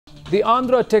The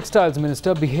Andhra Textiles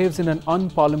Minister behaves in an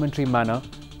unparliamentary manner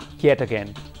yet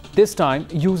again. This time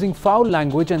using foul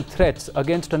language and threats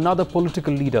against another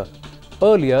political leader.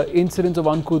 Earlier, incidents of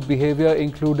uncouth behavior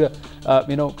include,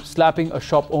 slapping a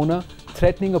shop owner,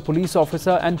 threatening a police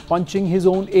officer and punching his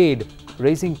own aide,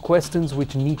 raising questions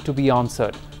which need to be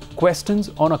answered. Questions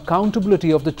on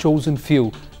accountability of the chosen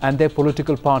few and their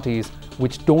political parties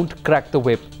which don't crack the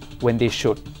whip when they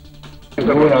should. Be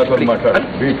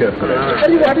careful.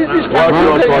 What is this? What you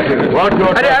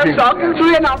are talking to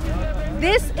you now?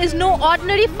 This is no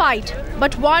ordinary fight,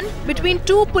 but one between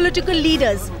two political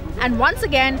leaders. And once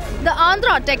again, the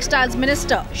Andhra Textiles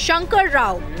Minister, Shankar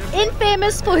Rao,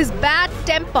 infamous for his bad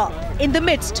temper in the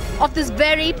midst of this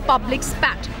very public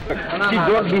spat.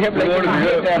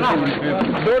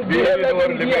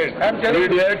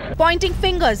 Pointing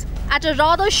fingers at a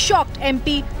rather shocked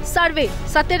MP, Sarve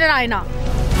Satyanarayana.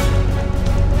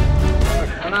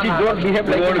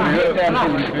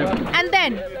 And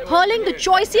then hurling the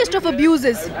choicest of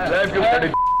abuses,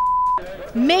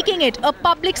 making it a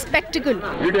public spectacle.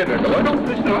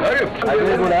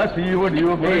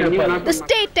 The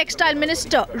State Textile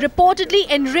Minister reportedly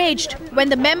enraged when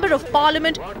the Member of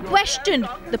Parliament questioned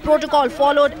the protocol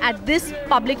followed at this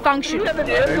public function.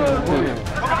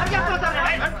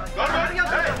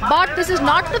 But this is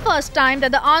not the first time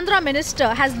that the Andhra Minister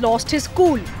has lost his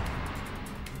cool.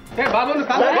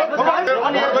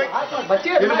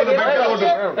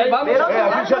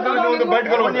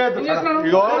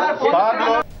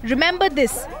 Remember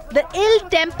this, the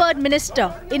ill-tempered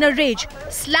minister in a rage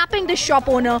slapping the shop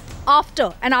owner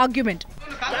after an argument.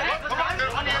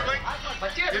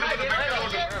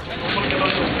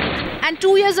 And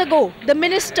 2 years ago, the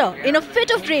minister in a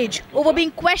fit of rage over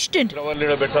being questioned,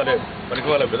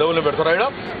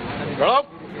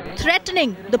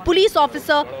 threatening the police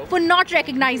officer for not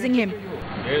recognizing him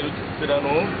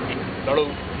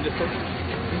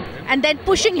and then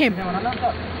pushing him,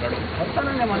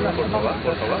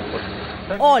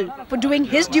 all for doing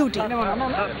his duty.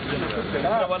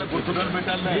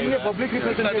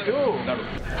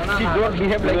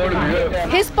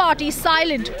 His party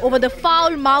silent over the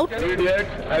foul mouth,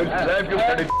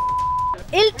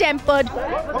 ill-tempered,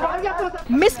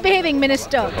 misbehaving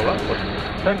minister.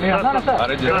 But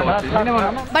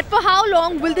for how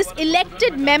long will this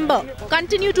elected member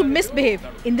continue to misbehave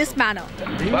in this manner?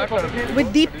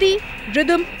 With Deepthi,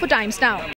 Rhythm for Times Now.